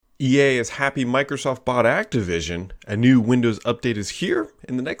EA is happy Microsoft bought Activision. A new Windows update is here,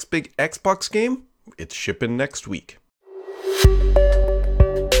 and the next big Xbox game, it's shipping next week.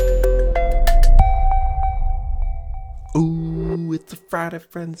 Ooh, it's a Friday,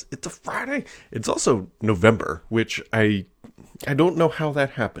 friends. It's a Friday. It's also November, which I don't know how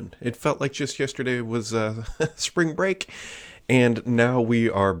that happened. It felt like just yesterday was spring break, and now we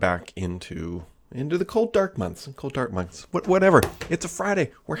are back into the cold dark months. Whatever. It's a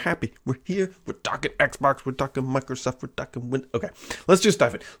Friday. We're happy. We're here. We're talking Xbox. We're talking Microsoft. We're talking Okay, let's just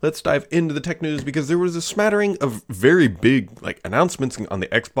dive in. Let's dive into the tech news because there was a smattering of very big announcements on the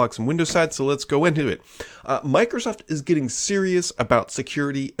Xbox and Windows side. So let's go into it. Microsoft is getting serious about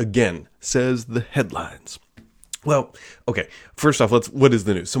security again, says the headlines. Well, okay, first off, what is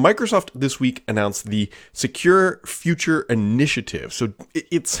the news? So Microsoft this week announced the Secure Future Initiative. So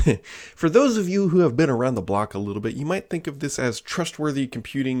it's, for those of you who have been around the block a little bit, you might think of this as trustworthy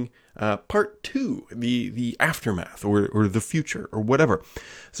computing part 2, the aftermath or the future or whatever.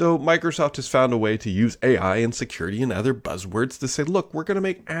 So Microsoft has found a way to use AI and security and other buzzwords to say, look, we're going to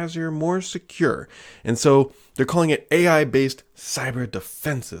make Azure more secure. And so they're calling it AI-based cyber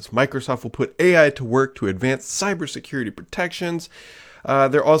defenses. Microsoft will put AI to work to advance cybersecurity protections.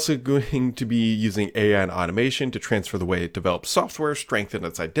 They're also going to be using AI and automation to transfer the way it develops software, strengthen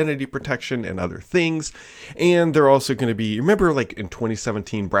its identity protection, and other things. And they're also going to be, remember in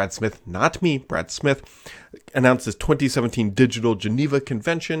 2017, Brad Smith announced his 2017 Digital Geneva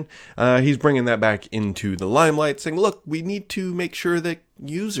Convention. He's bringing that back into the limelight, saying, look, we need to make sure that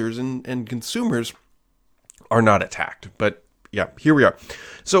users and consumers are not attacked. But yeah, here we are.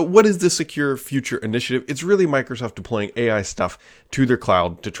 So what is the Secure Future Initiative? It's really Microsoft deploying AI stuff to their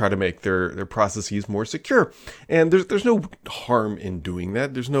cloud to try to make their processes more secure. And there's no harm in doing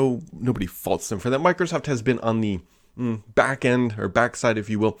that. Nobody faults them for that. Microsoft has been on the back end or backside, if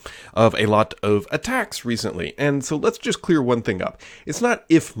you will, of a lot of attacks recently. And so let's just clear one thing up. It's not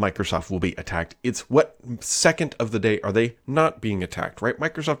if Microsoft will be attacked, it's what second of the day are they not being attacked, right?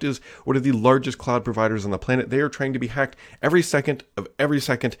 Microsoft is one of the largest cloud providers on the planet. They are trying to be hacked every second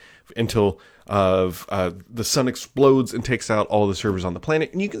until the sun explodes and takes out all the servers on the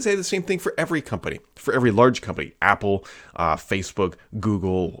planet. And you can say the same thing for every company, for every large company, Apple, Facebook,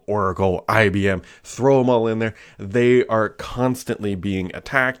 Google, Oracle, IBM, throw them all in there. They are constantly being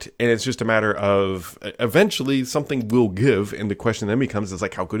attacked. And it's just a matter of eventually something will give. And the question then becomes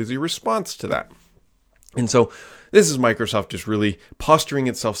how good is your response to that? And so this is Microsoft just really posturing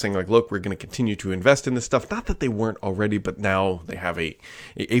itself, saying look, we're going to continue to invest in this stuff. Not that they weren't already, but now they have a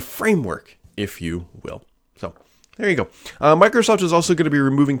framework, if you will. So there you go. Microsoft is also going to be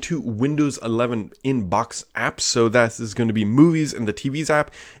removing 2 Windows 11 in-box apps. So that is going to be Movies and the TVs app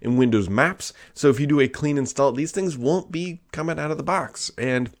and Windows Maps. So if you do a clean install, these things won't be coming out of the box.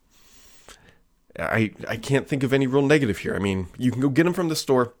 And I can't think of any real negative here. I mean, you can go get them from the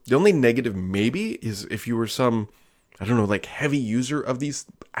store. The only negative maybe is if you were some, heavy user of these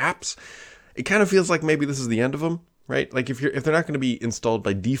apps. It kind of feels like maybe this is the end of them, right? If they're not going to be installed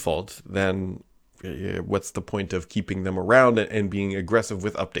by default, then what's the point of keeping them around and being aggressive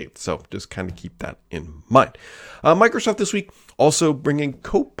with updates? So just kind of keep that in mind. Microsoft this week also bringing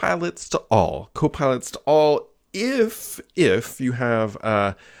CoPilots to all. CoPilots to all if you have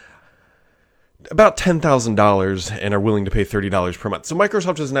about $10,000 and are willing to pay $30 per month. So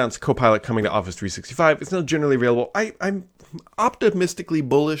Microsoft has announced Copilot coming to Office 365. It's now generally available. I'm optimistically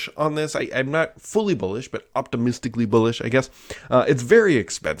bullish on this. I'm not fully bullish, but optimistically bullish, I guess. It's very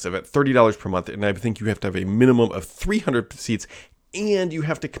expensive at $30 per month, and I think you have to have a minimum of 300 seats, and you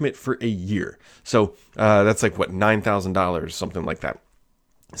have to commit for a year. So that's $9,000, something like that.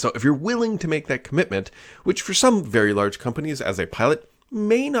 So if you're willing to make that commitment, which for some very large companies as a pilot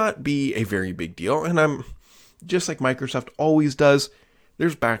may not be a very big deal, and I'm just like Microsoft always does,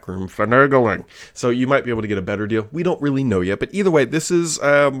 there's backroom finagling. So you might be able to get a better deal. We don't really know yet, but either way, this is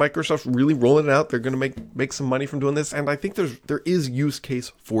Microsoft really rolling it out. They're going to make some money from doing this, and I think there is use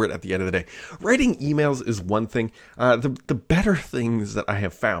case for it at the end of the day. Writing emails is one thing. The better things that I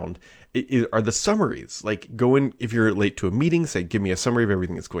have found are the summaries. Go in, if you're late to a meeting, say, give me a summary of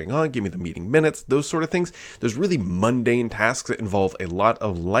everything that's going on, give me the meeting minutes, those sort of things. There's really mundane tasks that involve a lot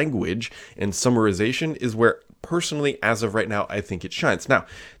of language, and summarization is where, personally, as of right now, I think it shines. Now,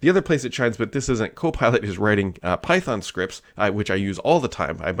 the other place it shines, but this isn't Copilot, is writing Python scripts, which I use all the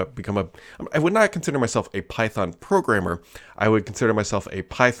time. I would not consider myself a Python programmer. I would consider myself a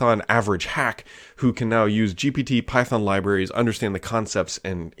Python average hack who can now use GPT, Python libraries, understand the concepts,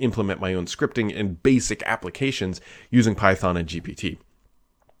 and implement my own scripting and basic applications using Python and GPT.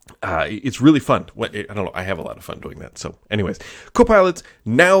 It's really fun. I don't know. I have a lot of fun doing that. So anyways, CoPilots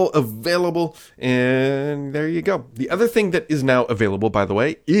now available. And there you go. The other thing that is now available, by the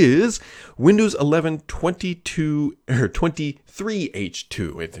way, is Windows 11 22 or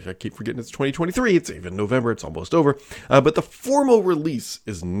 23H2. I keep forgetting it's 2023. It's even November. It's almost over. But the formal release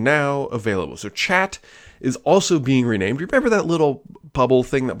is now available. So chat is also being renamed. Remember that little bubble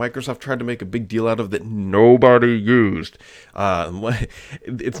thing that Microsoft tried to make a big deal out of that nobody used?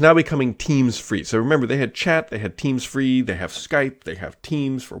 It's now becoming Teams free. So remember, they had chat, they had Teams free, they have Skype, they have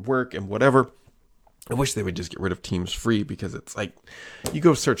Teams for work and whatever. I wish they would just get rid of Teams free, because it's like, you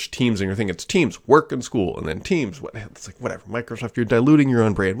go search Teams and you're thinking it's Teams, work and school, and then Teams. It's like, whatever. Microsoft, you're diluting your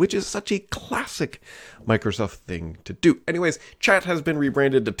own brand, which is such a classic Microsoft thing to do. Anyways, chat has been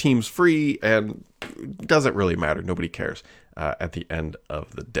rebranded to Teams free, and it doesn't really matter. Nobody cares at the end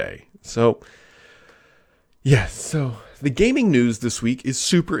of the day. So, yes, so the gaming news this week is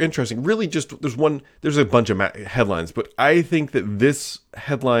super interesting. Really, just there's a bunch of headlines, but I think that this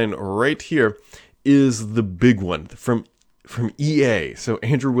headline right here is the big one from EA. So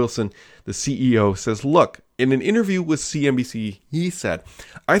Andrew Wilson, the CEO, says, look, in an interview with CNBC, he said,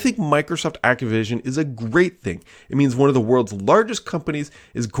 I think Microsoft Activision is a great thing. It means one of the world's largest companies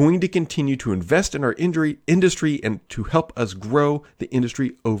is going to continue to invest in our industry and to help us grow the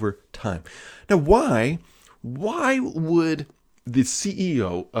industry over time. Now, why would the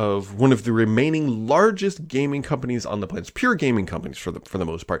CEO of one of the remaining largest gaming companies on the planet, pure gaming companies for the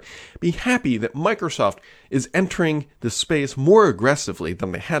most part, be happy that Microsoft is entering the space more aggressively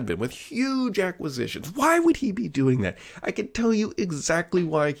than they had been with huge acquisitions? Why would he be doing that? I can tell you exactly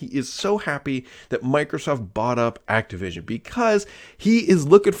why he is so happy that Microsoft bought up Activision, because he is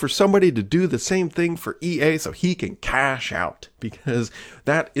looking for somebody to do the same thing for EA so he can cash out, because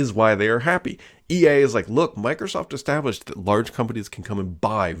that is why they are happy. EA is like, look, Microsoft established that large companies can come and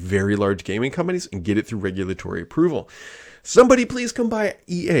buy very large gaming companies and get it through regulatory approval. Somebody please come buy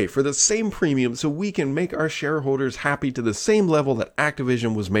EA for the same premium so we can make our shareholders happy to the same level that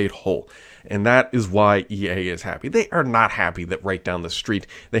Activision was made whole. And that is why EA is happy. They are not happy that right down the street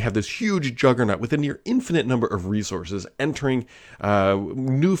they have this huge juggernaut with a near infinite number of resources entering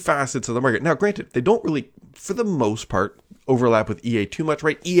new facets of the market. Now, granted, they don't really, for the most part, overlap with EA too much,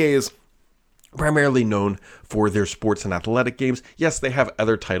 right? EA is primarily known for their sports and athletic games. Yes, they have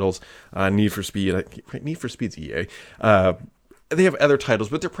other titles, Need for Speed's EA. They have other titles,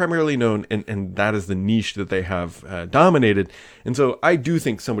 but they're primarily known, and that is the niche that they have dominated. And so I do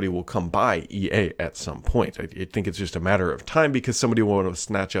think somebody will come by EA at some point. I think it's just a matter of time, because somebody will want to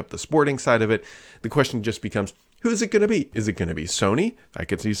snatch up the sporting side of it. The question just becomes, who is it going to be? Is it going to be Sony? I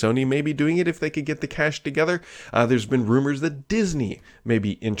could see Sony maybe doing it if they could get the cash together. There's been rumors that Disney may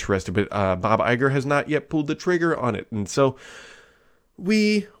be interested, but Bob Iger has not yet pulled the trigger on it. And so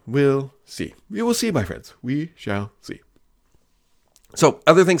we will see. We will see, my friends. We shall see. So,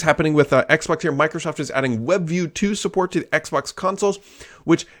 other things happening with Xbox here. Microsoft is adding WebView 2 support to the Xbox consoles,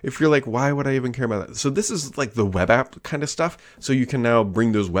 which, if you're like, why would I even care about that? So this is like the web app kind of stuff. So you can now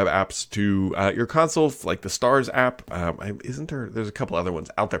bring those web apps to your console, like the Stars app. There's a couple other ones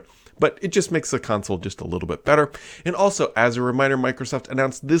out there. But it just makes the console just a little bit better. And also, as a reminder, Microsoft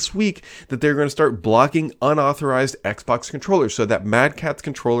announced this week that they're going to start blocking unauthorized Xbox controllers. So that Mad Catz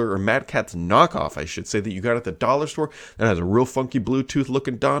controller, or Mad Catz knockoff, I should say, that you got at the dollar store, that has a real funky Bluetooth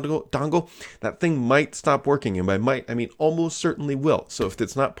looking dongle, that thing might stop working. And by might, I mean almost certainly will. So if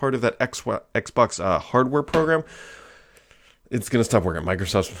it's not part of that Xbox hardware program, it's going to stop working.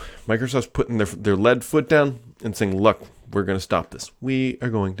 Microsoft's putting their lead foot down and saying, look, we're going to stop this. We are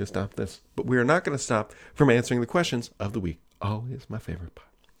going to stop this. But we are not going to stop from answering the questions of the week. Always my favorite part.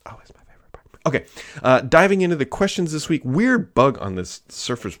 Always my favorite part. Okay, diving into the questions this week. Weird bug on this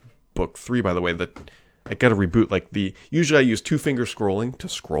Surface Book 3, by the way, that I got to reboot. Usually I use two-finger scrolling to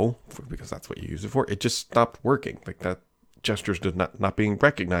scroll, because that's what you use it for. It just stopped working. Like that gesture's not being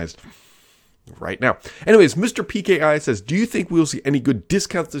recognized right now. Anyways, Mr. PKI says, do you think we'll see any good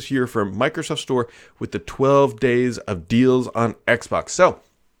discounts this year from Microsoft Store with the 12 days of deals on Xbox? So,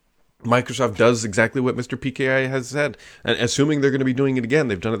 Microsoft does exactly what Mr. PKI has said, and assuming they're going to be doing it again,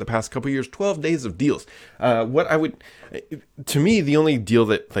 they've done it the past couple of years, 12 days of deals. To me, the only deal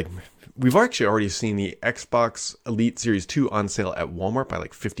that, we've actually already seen the Xbox Elite Series 2 on sale at Walmart by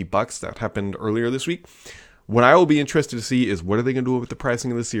 $50. That happened earlier this week. What I will be interested to see is what are they going to do with the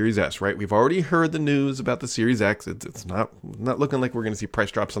pricing of the Series S, right? We've already heard the news about the Series X. It's not looking like we're going to see price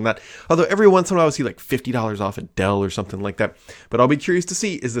drops on that. Although every once in a while I see $50 off at Dell or something like that. But I'll be curious to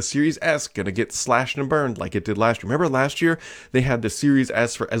see, is the Series S going to get slashed and burned like it did last year? Remember last year they had the Series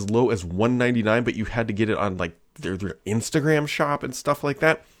S for as low as $199, but you had to get it on their Instagram shop and stuff like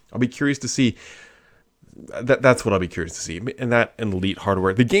that. I'll be curious to see. That's what I'll be curious to see. And that and Elite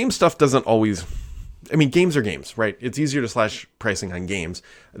hardware. The game stuff doesn't always... I mean, games are games, right? It's easier to slash pricing on games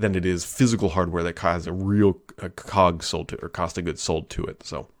than it is physical hardware that has a real COG sold to it, or cost of goods sold to it.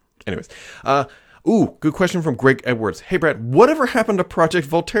 So, anyways. Good question from Greg Edwards. Hey, Brad, whatever happened to Project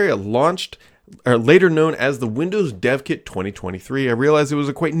Volterra, launched... or later known as the Windows Dev Kit 2023. I realized it was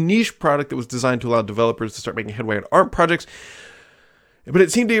a quite niche product that was designed to allow developers to start making headway on ARM projects, but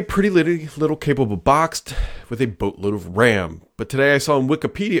it seemed to be a pretty little capable box with a boatload of RAM. But today I saw on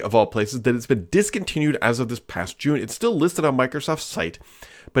Wikipedia, of all places, that it's been discontinued as of this past June. It's still listed on Microsoft's site,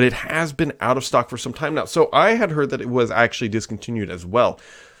 but it has been out of stock for some time now. So I had heard that it was actually discontinued as well.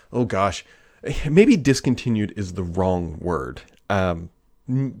 Oh gosh, maybe discontinued is the wrong word.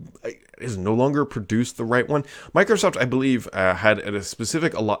 Is no longer produced the right one. Microsoft, I believe, had a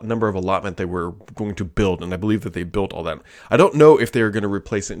specific number of allotment they were going to build, and I believe that they built all that. I don't know if they are going to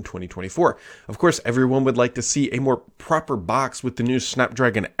replace it in 2024. Of course, everyone would like to see a more proper box with the new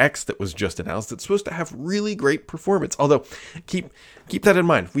Snapdragon X that was just announced. It's supposed to have really great performance. Although, keep that in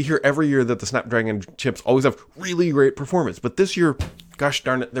mind. We hear every year that the Snapdragon chips always have really great performance, but this year, gosh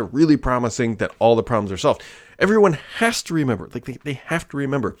darn it, they're really promising that all the problems are solved. Everyone has to remember, they have to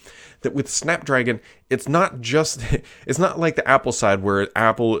remember that with Snapdragon, it's not like the Apple side where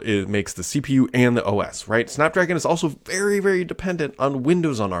Apple makes the CPU and the OS, right? Snapdragon is also very, very dependent on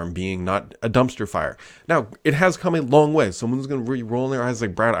Windows on ARM being not a dumpster fire. Now, it has come a long way. Someone's going to roll in their eyes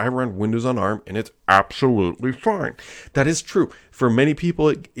like, Brad, I run Windows on ARM and it's absolutely fine. That is true. For many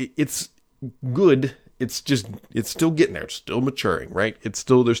people, it's good. It's still getting there. It's still maturing, right? There's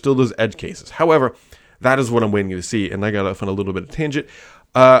still those edge cases. However, that is what I'm waiting to see, and I got off on a little bit of tangent.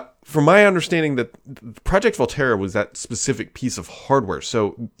 From my understanding, that Project Volterra was that specific piece of hardware.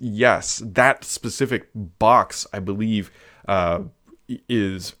 So yes, that specific box, I believe,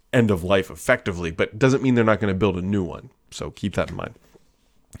 is end of life effectively, but doesn't mean they're not going to build a new one. So keep that in mind.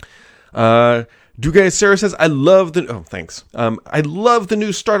 Dugay Sarah says, I love the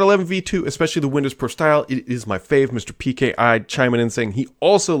new Start 11 V2, especially the Windows Pro style. It is my fave. Mr. PKI chiming in saying he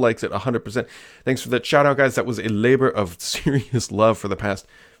also likes it 100%. Thanks for that shout out, guys. That was a labor of serious love for the past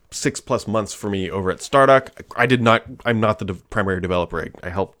 6+ months for me over at Stardock. I'm not the primary developer. I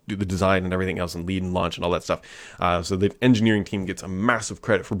help do the design and everything else and lead and launch and all that stuff. So the engineering team gets a massive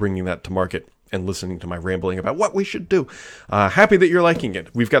credit for bringing that to market and listening to my rambling about what we should do. Happy that you're liking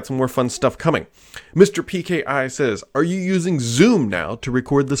it. We've got some more fun stuff coming. Mr. PKI says, are you using Zoom now to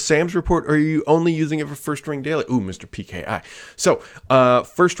record the Sam's Report, or are you only using it for First Ring Daily? Ooh, Mr. PKI. So,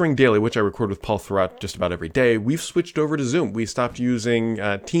 First Ring Daily, which I record with Paul throughout just about every day, we've switched over to Zoom. We stopped using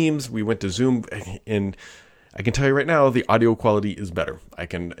Teams. We went to Zoom, and I can tell you right now, the audio quality is better. I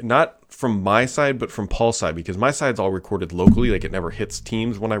can, not from my side, but from Paul's side, because my side's all recorded locally, like it never hits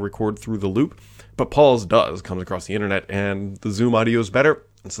Teams when I record through the loop, but Paul's comes across the internet, and the Zoom audio is better,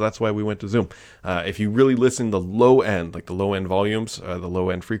 and so that's why we went to Zoom. If you really listen the low end, like the low end volumes, the low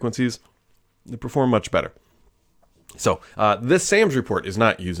end frequencies, they perform much better. So, this Sam's Report is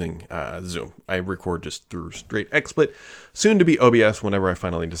not using Zoom. I record just through straight XSplit, soon to be OBS whenever I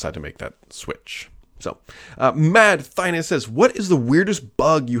finally decide to make that switch. So, Mad Finance says, what is the weirdest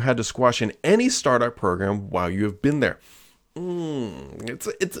bug you had to squash in any startup program while you have been there?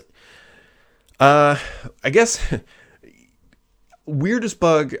 I guess, weirdest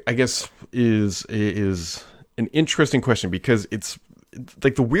bug, I guess, is an interesting question, because it's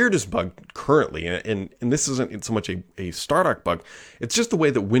like the weirdest bug currently, and this isn't so much a Stardock bug, it's just the way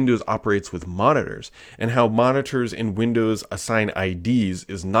that Windows operates with monitors, and how monitors in Windows assign IDs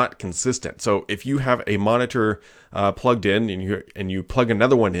is not consistent. So if you have a monitor plugged in and you plug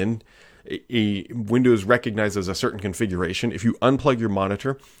another one in, Windows recognizes a certain configuration. If you unplug your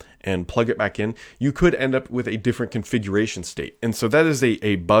monitor and plug it back in, you could end up with a different configuration state. And so that is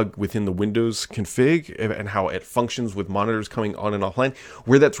a bug within the Windows config and how it functions with monitors coming on and offline.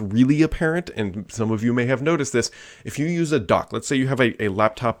 Where that's really apparent, and some of you may have noticed this, if you use a dock, let's say you have a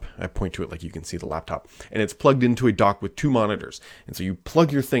laptop, I point to it like you can see the laptop, and it's plugged into a dock with 2 monitors. And so you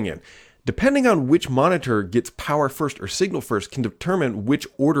plug your thing in. Depending on which monitor gets power first or signal first can determine which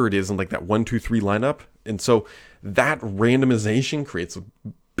order it is in like that 1, 2, 3 lineup. And so that randomization creates a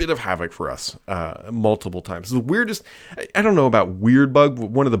bit of havoc for us multiple times. The weirdest, I don't know about weird bug, but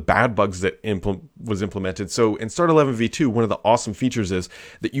one of the bad bugs that was implemented. So in Start 11 v2, one of the awesome features is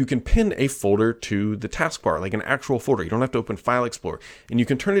that you can pin a folder to the taskbar, like an actual folder. You don't have to open File Explorer, and you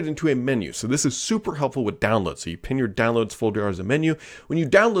can turn it into a menu. So this is super helpful with downloads. So you pin your downloads folder as a menu. When you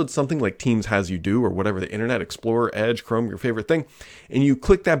download something like Teams has you do, or whatever, the Internet Explorer, Edge, Chrome, your favorite thing, and you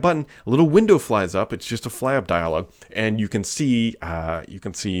click that button, a little window flies up. It's just a fly-up dialog, and you can see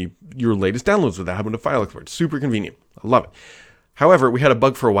your latest downloads without having to File Explorer. It's super convenient. I love it. However, we had a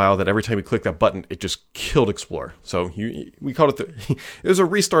bug for a while that every time we click that button, it just killed Explorer. So we called it there's a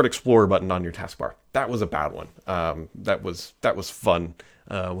restart Explorer button on your taskbar. That was a bad one. That was fun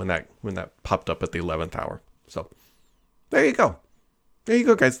when that popped up at the 11th hour. So there you go. There you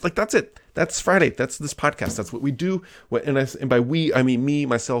go, guys. Like, that's it. That's Friday. That's this podcast. That's what we do. And by we, I mean me,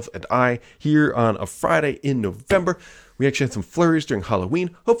 myself, and I here on a Friday in November. We actually had some flurries during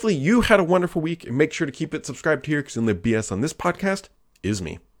Halloween. Hopefully you had a wonderful week, and make sure to keep it subscribed here, because the only BS on this podcast is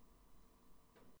me.